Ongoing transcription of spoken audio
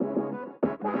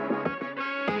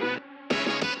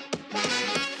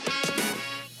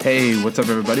Hey, what's up,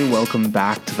 everybody? Welcome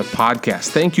back to the podcast.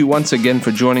 Thank you once again for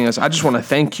joining us. I just want to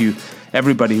thank you,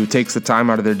 everybody who takes the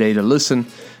time out of their day to listen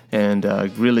and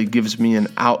really gives me an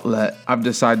outlet. I've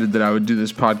decided that I would do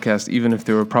this podcast even if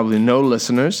there were probably no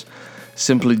listeners,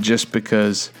 simply just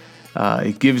because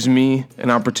it gives me an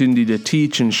opportunity to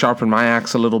teach and sharpen my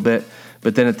axe a little bit.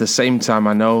 But then at the same time,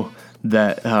 I know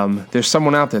that there's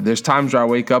someone out there. There's times where I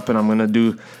wake up and I'm going to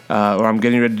do, or I'm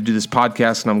getting ready to do this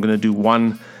podcast, and I'm going to do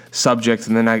one subject,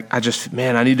 and then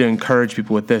I need to encourage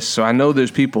people with this. So I know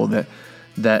there's people that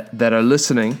are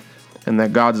listening, and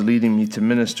that God's leading me to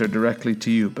minister directly to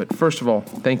you. But first of all,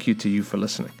 thank you to you for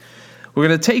listening. We're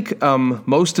going to take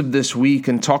most of this week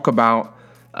and talk about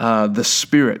the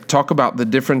spirit, talk about the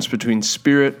difference between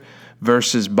spirit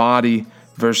versus body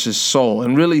versus soul,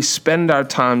 and really spend our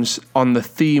times on the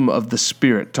theme of the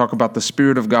Spirit. Talk about the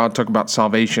Spirit of God, talk about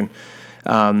salvation,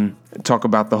 talk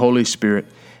about the Holy Spirit,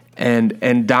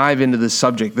 and dive into this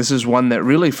subject. This is one that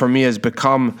really, for me, has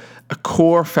become a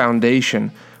core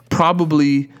foundation,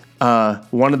 probably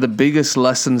one of the biggest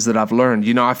lessons that I've learned.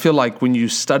 You know, I feel like when you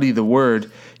study the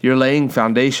Word, you're laying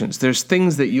foundations. There's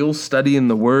things that you'll study in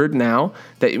the Word now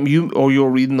you'll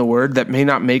read in the Word that may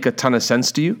not make a ton of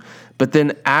sense to you. But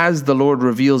then as the Lord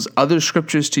reveals other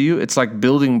scriptures to you, it's like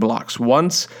building blocks.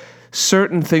 Once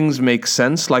certain things make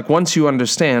sense, like once you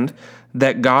understand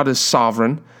that God is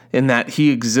sovereign and that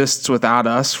He exists without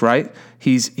us, right?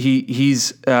 We're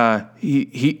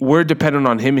dependent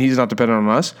on Him. He's not dependent on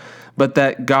us. But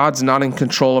that God's not in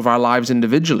control of our lives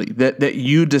individually, that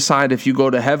you decide if you go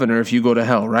to heaven or if you go to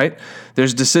hell, right?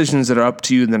 There's decisions that are up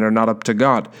to you and that are not up to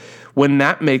God. When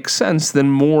that makes sense, then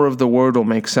more of the Word will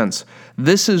make sense.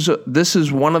 This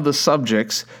is one of the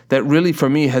subjects that really, for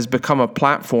me, has become a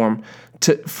platform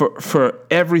for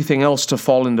everything else to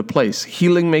fall into place.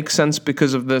 Healing makes sense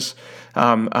because of this.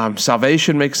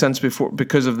 Salvation makes sense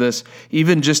because of this,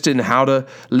 even just in how to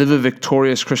live a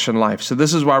victorious Christian life. So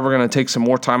this is why we're going to take some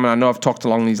more time, and I know I've talked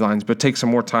along these lines, but take some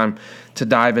more time to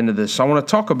dive into this. So I want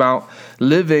to talk about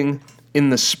living in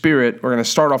the Spirit. We're going to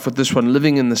start off with this one,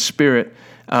 living in the Spirit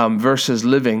versus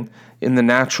living in the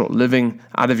natural, living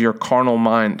out of your carnal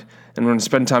mind. And we're going to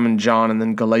spend time in John and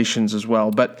then Galatians as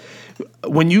well. But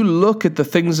when you look at the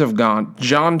things of God,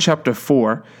 John chapter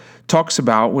 4 talks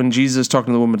about when Jesus is talking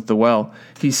to the woman at the well,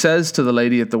 he says to the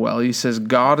lady at the well, he says,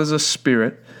 God is a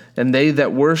spirit, and they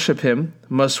that worship him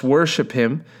must worship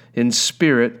him in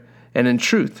spirit and in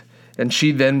truth. And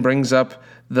she then brings up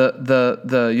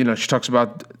she talks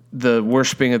about the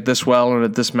worshiping at this well and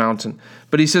at this mountain.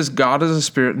 But he says, God is a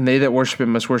spirit, and they that worship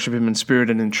him must worship him in spirit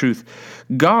and in truth.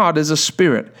 God is a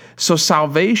spirit. So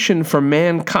salvation for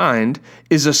mankind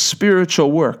is a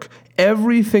spiritual work.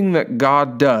 Everything that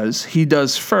God does, he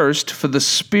does first for the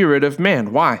spirit of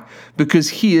man. Why? Because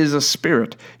he is a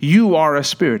spirit. You are a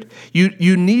spirit.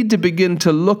 You need to begin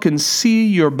to look and see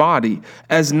your body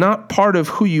as not part of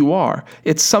who you are.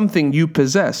 It's something you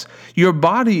possess. Your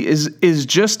body is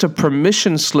just a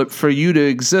permission slip for you to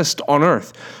exist on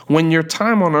earth. When your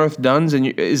time on earth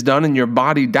is done and your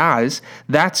body dies,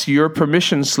 that's your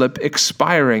permission slip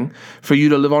expiring for you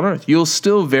to live on earth. You'll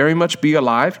still very much be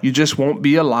alive. You just won't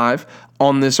be alive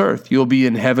on this earth. You'll be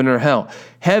in heaven or hell.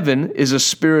 Heaven is a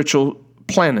spiritual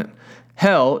planet.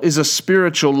 Hell is a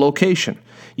spiritual location.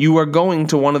 You are going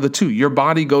to one of the two. Your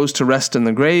body goes to rest in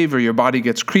the grave, or your body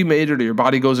gets cremated, or your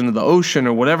body goes into the ocean,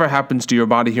 or whatever happens to your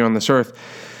body here on this earth.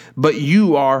 But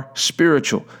you are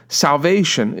spiritual.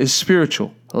 Salvation is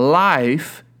spiritual.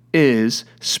 Life is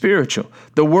spiritual.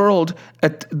 The world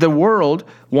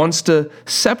wants to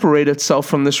separate itself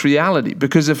from this reality,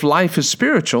 because if life is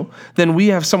spiritual, then we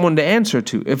have someone to answer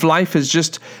to. If life is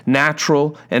just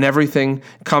natural and everything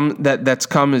that's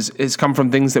come from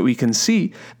things that we can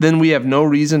see, then we have no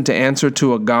reason to answer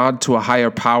to a God, to a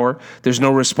higher power. There's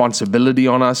no responsibility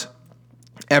on us.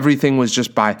 Everything was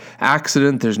just by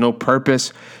accident. There's no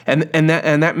purpose. And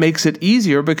that makes it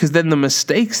easier, because then the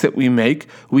mistakes that we make,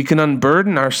 we can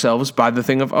unburden ourselves by the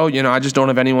thing of, I just don't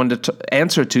have anyone to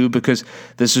answer to, because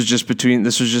this was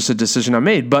just a decision I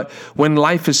made. But when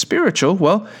life is spiritual,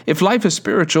 well, if life is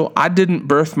spiritual, I didn't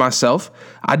birth myself.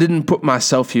 I didn't put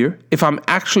myself here. If I'm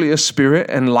actually a spirit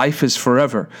and life is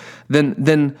forever,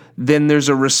 then there's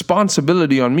a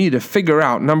responsibility on me to figure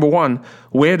out, number one,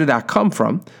 where did I come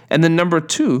from? And then number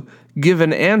two, give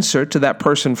an answer to that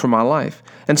person for my life.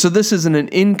 And so this isn't an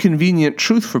inconvenient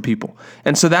truth for people.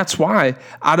 And so that's why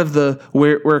out of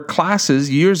where classes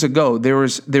years ago, there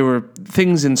were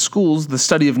things in schools, the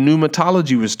study of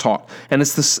pneumatology was taught. And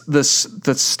it's the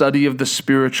study of the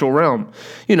spiritual realm.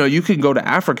 You can go to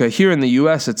Africa. Here in the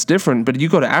U.S., it's different, but you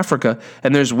go to Africa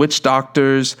and there's witch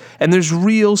doctors and there's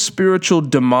real spiritual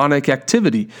demonic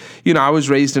activity. I was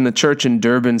raised in a church in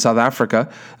Durban, South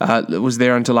Africa. Was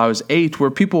there until I was 8,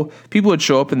 where people would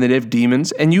show up and they'd have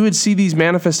demons, and you would see these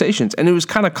manifestations, and it was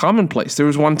kind of commonplace. There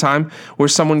was one time where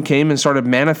someone came and started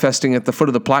manifesting at the foot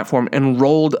of the platform and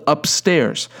rolled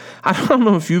upstairs. I don't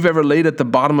know if you've ever laid at the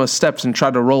bottom of steps and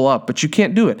tried to roll up, but you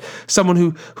can't do it. Someone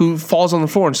who falls on the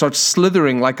floor and starts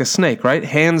slithering like a snake, right?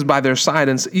 Hands by their side,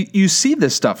 and you see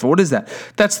this stuff. What is that?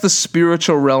 That's the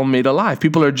spiritual realm made alive.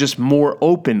 People are just more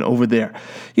open over there.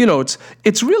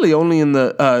 It's really only in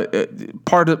the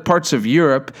parts of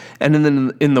Europe and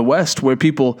then in the West where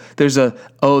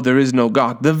there is no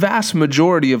God. The vast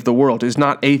majority of the world is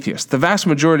not atheist. The vast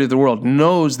majority of the world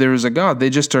knows there is a God. They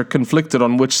just are conflicted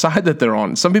on which side that they're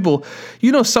on. Some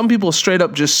people straight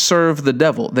up just serve the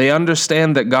devil. They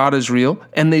understand that God is real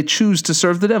and they choose to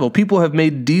serve the devil. People have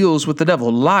made deals with the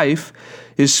devil. Life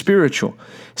is spiritual.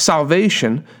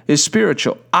 Salvation is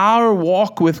spiritual. Our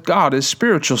walk with God is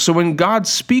spiritual. So when God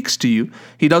speaks to you,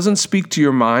 he doesn't speak to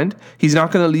your mind. He's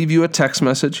not going to leave you a text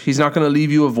message. He's not going to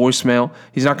leave you a voicemail.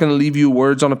 He's not going to leave you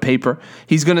words on a paper.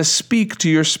 He's going to speak to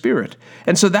your spirit.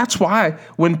 And so that's why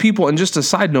when people, and just a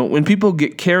side note, when people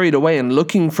get carried away and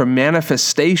looking for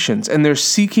manifestations and they're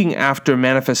seeking after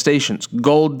manifestations,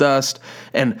 gold dust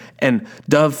and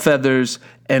dove feathers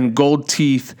and gold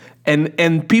teeth,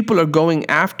 and people are going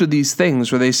after these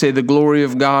things where they say the glory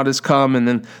of God has come and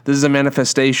then this is a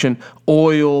manifestation,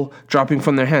 oil dropping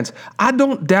from their hands. I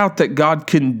don't doubt that God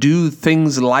can do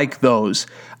things like those.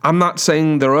 I'm not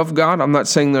saying they're of God. I'm not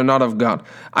saying they're not of God.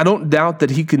 I don't doubt that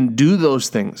he can do those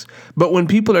things. But when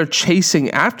people are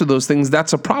chasing after those things,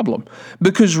 that's a problem.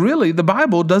 Because really, the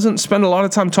Bible doesn't spend a lot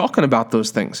of time talking about those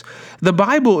things. The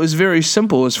Bible is very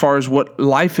simple as far as what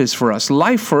life is for us.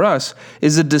 Life for us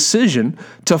is a decision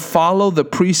to follow the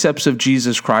precepts of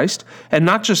Jesus Christ, and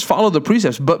not just follow the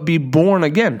precepts, but be born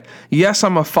again. Yes,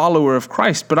 I'm a follower of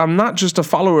Christ, but I'm not just a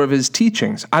follower of his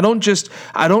teachings. I don't just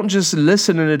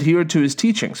listen and adhere to his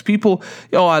teachings. People,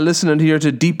 I listen and adhere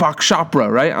to Deepak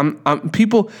Chopra, right?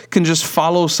 People can just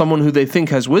follow someone who they think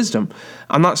has wisdom.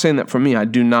 I'm not saying that for me. I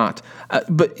do not.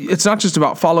 But it's not just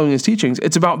about following his teachings.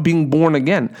 It's about being born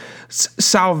again.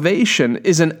 Salvation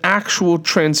is an actual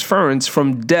transference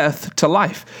from death to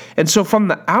life. And so from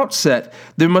the outset,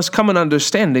 there must come an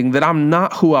understanding that I'm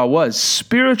not who I was.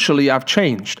 Spiritually, I've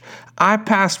changed. I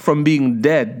passed from being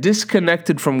dead,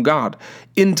 disconnected from God,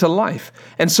 into life.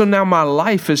 And so now my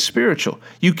life is spiritual.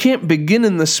 You can't begin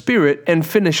in the spirit and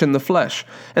finish in the flesh.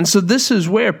 And so this is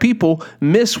where people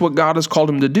miss what God has called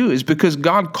them to do, is because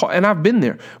and I've been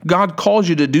there. God calls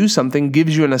you to do something,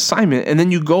 gives you an assignment, and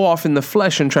then you go off in the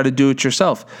flesh and try to do it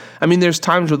yourself. I mean, there's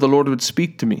times where the Lord would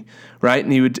speak to me, right?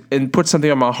 And he would put something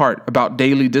on my heart about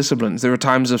daily disciplines. There were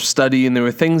times of study and there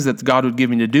were things that God would give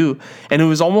me to do. And it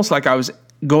was almost like I was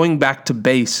going back to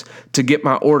base to get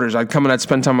my orders. I'd come and I'd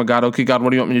spend time with God. Okay, God,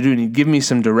 what do you want me to do? And he'd give me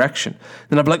some direction.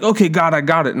 Then I'd be like, okay, God, I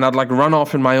got it. And I'd run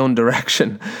off in my own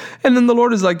direction. And then the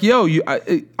Lord is like,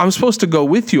 I'm supposed to go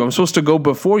with you. I'm supposed to go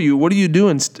before you. What are you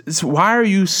doing? Why are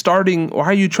you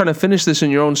trying to finish this in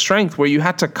your own strength where you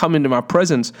had to come into my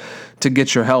presence to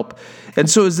get your help? And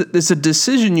so it's a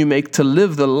decision you make to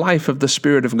live the life of the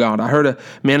Spirit of God. I heard a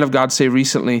man of God say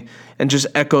recently, and just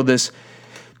echo this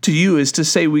to you, is to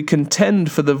say we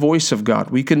contend for the voice of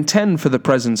God. We contend for the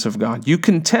presence of God. You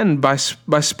contend by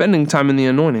spending time in the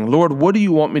anointing. Lord, what do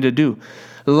you want me to do?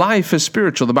 Life is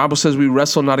spiritual. The Bible says we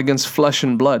wrestle not against flesh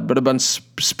and blood, but against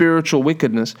spiritual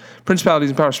wickedness,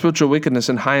 principalities and powers, spiritual wickedness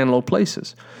in high and low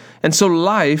places. And so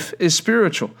life is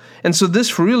spiritual. And so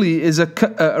this really is a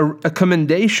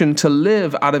commendation to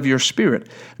live out of your spirit.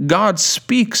 God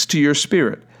speaks to your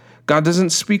spirit. God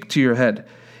doesn't speak to your head.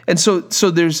 And so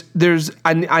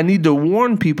I need to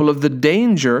warn people of the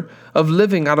danger of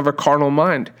living out of a carnal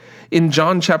mind. In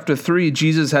John chapter 3,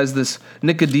 Jesus has this,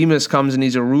 Nicodemus comes and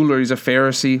he's a ruler, he's a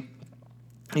Pharisee.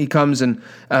 He comes and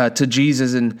to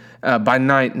Jesus and by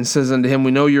night and says unto him,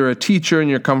 we know you're a teacher and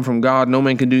you're come from God. No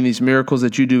man can do these miracles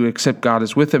that you do except God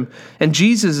is with him. And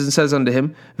Jesus says unto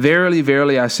him, verily,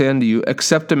 verily, I say unto you,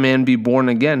 except a man be born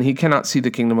again, he cannot see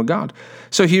the kingdom of God.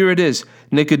 So here it is.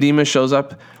 Nicodemus shows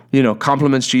up,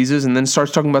 compliments Jesus and then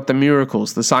starts talking about the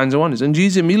miracles, the signs and wonders. And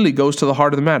Jesus immediately goes to the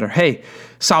heart of the matter. Hey,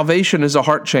 salvation is a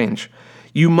heart change.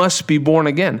 You must be born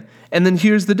again. And then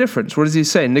here's the difference. What does he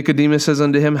say? Nicodemus says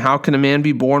unto him, how can a man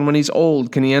be born when he's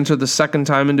old? Can he enter the second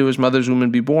time into his mother's womb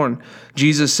and be born?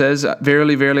 Jesus says,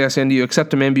 verily, verily, I say unto you,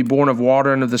 except a man be born of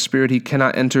water and of the Spirit, he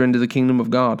cannot enter into the kingdom of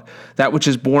God. That which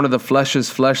is born of the flesh is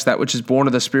flesh. That which is born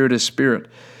of the Spirit is spirit.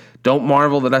 Don't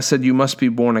marvel that I said you must be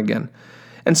born again.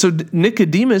 And so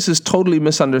Nicodemus is totally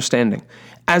misunderstanding.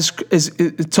 Is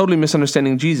totally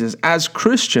misunderstanding Jesus. As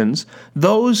Christians,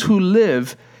 those who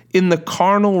live in the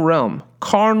carnal realm,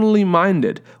 carnally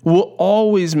minded, will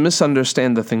always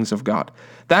misunderstand the things of God.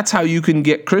 That's how you can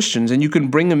get Christians, and you can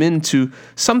bring them into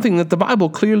something that the Bible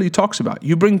clearly talks about.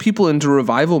 You bring people into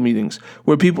revival meetings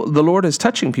where the Lord is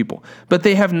touching people, but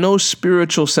they have no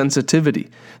spiritual sensitivity.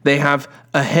 They have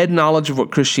a head knowledge of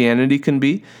what Christianity can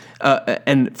be.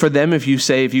 And for them, if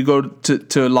you go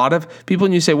to a lot of people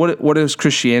and you say, what is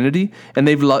Christianity? And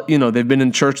they've been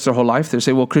in church their whole life. They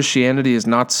say, well, Christianity is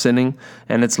not sinning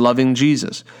and it's loving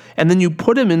Jesus. And then you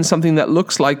put them in something that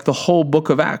looks like the whole book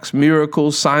of Acts,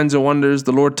 miracles, signs and wonders,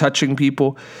 the Lord touching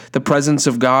people, the presence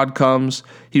of God comes,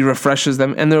 he refreshes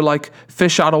them, and they're like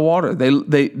fish out of water.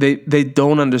 They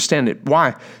don't understand it.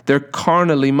 Why? They're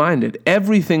carnally minded.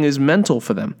 Everything is mental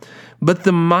for them. But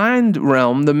the mind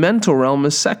realm, the mental realm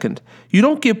is second. You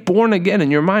don't get born again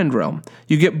in your mind realm.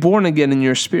 You get born again in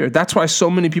your spirit. That's why so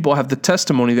many people have the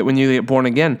testimony that when you get born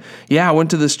again, yeah, I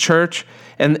went to this church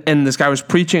and this guy was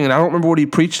preaching and I don't remember what he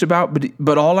preached about,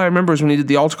 but all I remember is when he did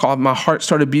the altar call, my heart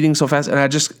started beating so fast and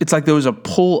it's like there was a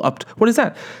pull up. What is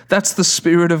that? That's the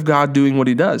Spirit of God doing what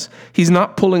he does. He's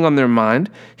not pulling on their mind.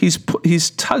 He's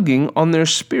tugging on their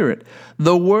spirit.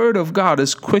 The Word of God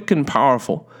is quick and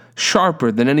powerful,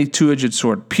 sharper than any two-edged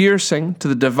sword, piercing to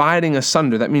the dividing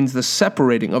asunder. That means the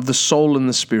separating of the soul and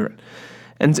the spirit.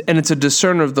 And it's a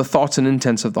discerner of the thoughts and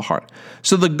intents of the heart.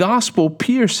 So the gospel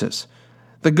pierces.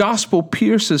 The gospel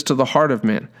pierces to the heart of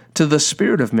man, to the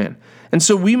spirit of man. And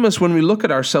so we must, when we look at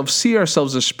ourselves, see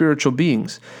ourselves as spiritual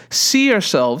beings. See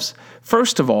ourselves,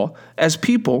 first of all, as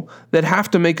people that have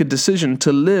to make a decision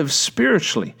to live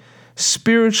spiritually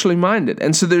minded.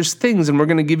 And so there's things, and we're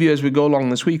going to give you as we go along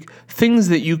this week, things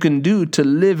that you can do to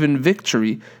live in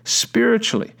victory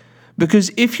spiritually.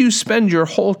 Because if you spend your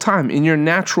whole time in your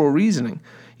natural reasoning,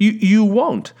 you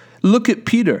won't. Look at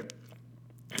Peter.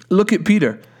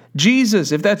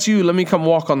 Jesus, if that's you, let me come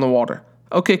walk on the water.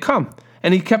 Okay, come.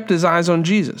 And he kept his eyes on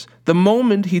Jesus. The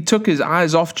moment he took his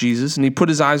eyes off Jesus and he put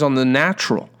his eyes on the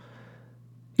natural,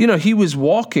 he was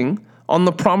walking on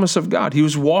the promise of God. He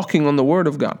was walking on the word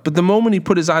of God. But the moment he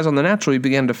put his eyes on the natural, he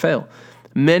began to fail.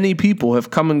 Many people have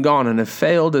come and gone and have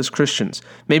failed as Christians.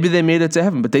 Maybe they made it to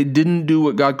heaven, but they didn't do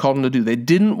what God called them to do. They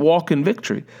didn't walk in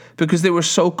victory because they were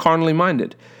so carnally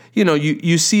minded.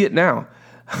 You see it now.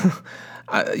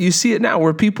 You see it now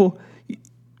where people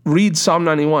read Psalm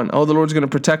 91. Oh, the Lord's going to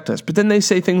protect us. But then they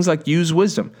say things like use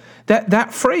wisdom.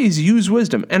 That phrase, use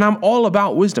wisdom. And I'm all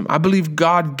about wisdom. I believe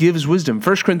God gives wisdom.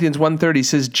 1 Corinthians 1:30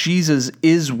 says Jesus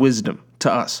is wisdom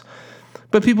to us.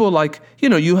 But people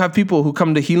you have people who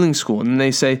come to healing school and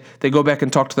they go back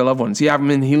and talk to their loved ones. Yeah, I'm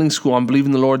in healing school. I'm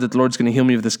believing the Lord that the Lord's going to heal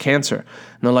me of this cancer.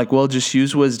 And they're like, well, just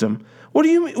use wisdom. What do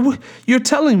you mean? You're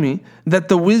telling me that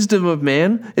the wisdom of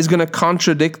man is going to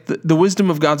contradict, the wisdom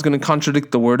of God's going to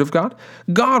contradict the word of God?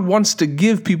 God wants to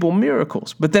give people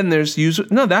miracles. But then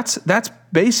that's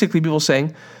basically people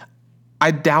saying,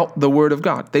 I doubt the word of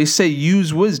God. They say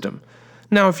use wisdom.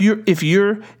 Now, if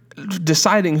you're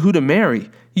deciding who to marry,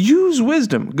 use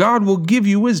wisdom. God will give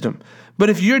you wisdom. But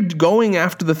if you're going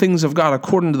after the things of God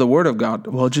according to the word of God,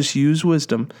 well, just use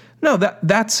wisdom. No,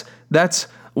 that's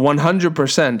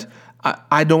 100%.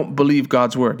 I don't believe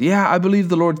God's word. Yeah, I believe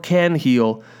the Lord can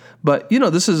heal. But,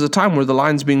 this is a time where the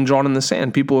line's being drawn in the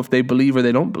sand. People, if they believe or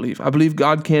they don't believe. I believe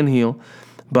God can heal.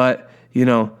 But,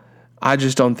 I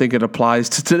just don't think it applies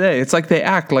to today. It's like they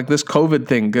act like this COVID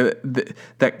thing,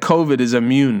 that COVID is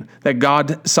immune, that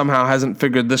God somehow hasn't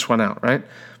figured this one out, right?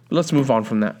 Let's move on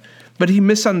from that. But he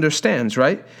misunderstands,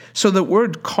 right? So the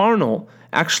word carnal,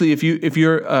 actually, if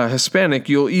you're Hispanic,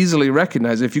 you'll easily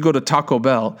recognize it. If you go to Taco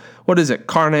Bell, what is it?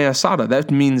 Carne asada. That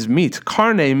means meat.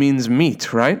 Carne means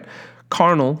meat, right?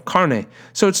 Carnal, carne.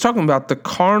 So it's talking about the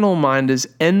carnal mind is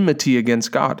enmity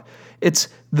against God. It's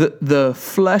the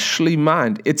fleshly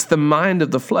mind. It's the mind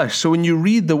of the flesh. So when you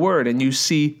read the word and you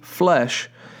see flesh,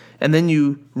 and then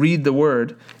you read the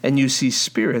word and you see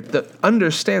spirit,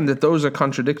 understand that those are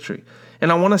contradictory.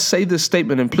 And I want to say this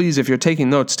statement, and please, if you're taking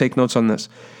notes, take notes on this.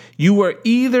 You are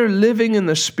either living in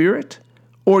the spirit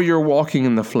or you're walking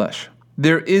in the flesh.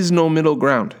 There is no middle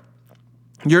ground.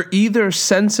 You're either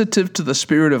sensitive to the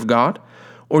Spirit of God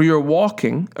or you're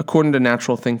walking according to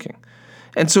natural thinking.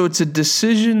 And so it's a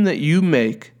decision that you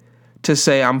make to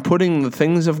say, I'm putting the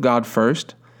things of God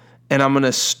first, and I'm going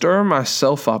to stir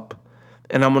myself up,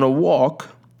 and I'm going to walk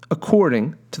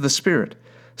according to the Spirit.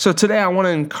 So today I want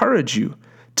to encourage you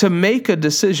to make a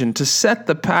decision, to set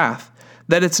the path,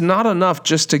 that it's not enough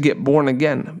just to get born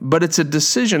again, but it's a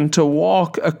decision to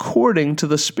walk according to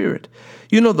the Spirit.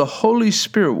 You know, the Holy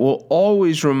Spirit will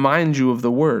always remind you of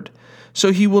the Word.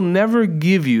 So he will never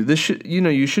give you, you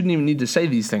shouldn't even need to say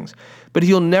these things, but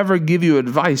he'll never give you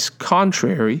advice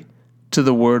contrary to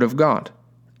the Word of God.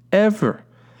 Ever.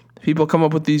 People come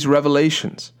up with these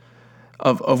revelations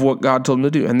of what God told them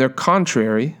to do, and they're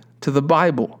contrary to the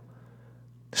Bible.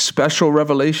 Special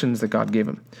revelations that God gave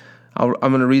him. I'm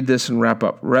going to read this and wrap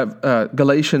up.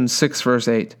 Galatians 6, verse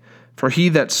 8. For he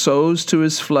that sows to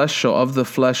his flesh shall of the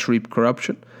flesh reap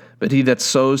corruption, but he that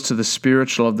sows to the Spirit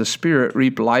shall of the Spirit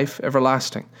reap life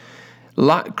everlasting.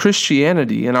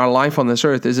 Christianity in our life on this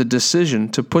earth is a decision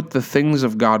to put the things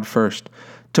of God first,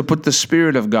 to put the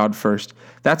Spirit of God first.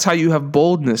 That's how you have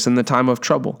boldness in the time of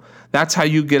trouble. That's how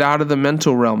you get out of the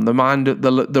mental realm, the mind,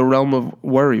 the realm of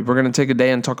worry. We're going to take a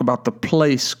day and talk about the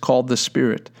place called the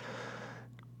Spirit.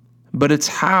 But it's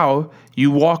how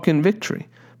you walk in victory,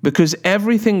 because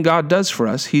everything God does for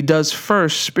us, he does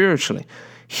first spiritually.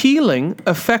 Healing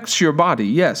affects your body,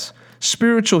 yes,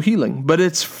 spiritual healing, but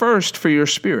it's first for your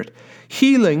spirit.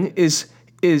 Healing is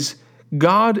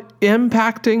God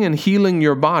impacting and healing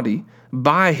your body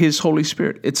by his Holy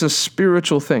Spirit. It's a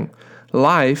spiritual thing.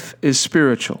 Life is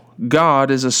spiritual.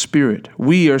 God is a spirit.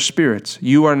 We are spirits.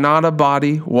 You are not a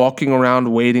body walking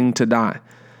around waiting to die.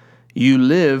 You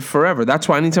live forever. That's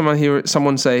why anytime I hear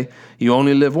someone say, you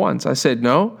only live once, I said,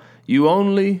 no, you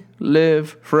only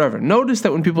live forever. Notice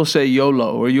that when people say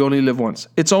YOLO or you only live once,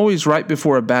 it's always right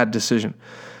before a bad decision.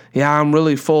 Yeah, I'm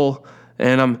really full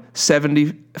and I'm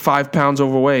 75 pounds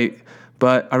overweight,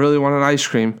 but I really want an ice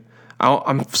cream.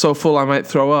 I'm so full I might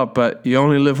throw up, but you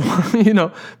only live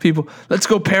once. People, let's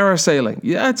go parasailing.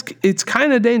 Yeah, it's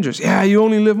kind of dangerous. Yeah, you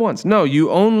only live once. No,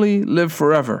 you only live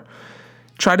forever.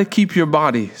 Try to keep your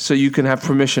body so you can have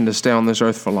permission to stay on this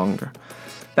earth for longer.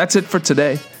 That's it for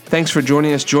today. Thanks for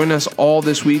joining us. Join us all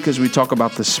this week as we talk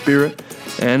about the Spirit,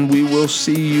 and we will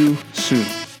see you soon.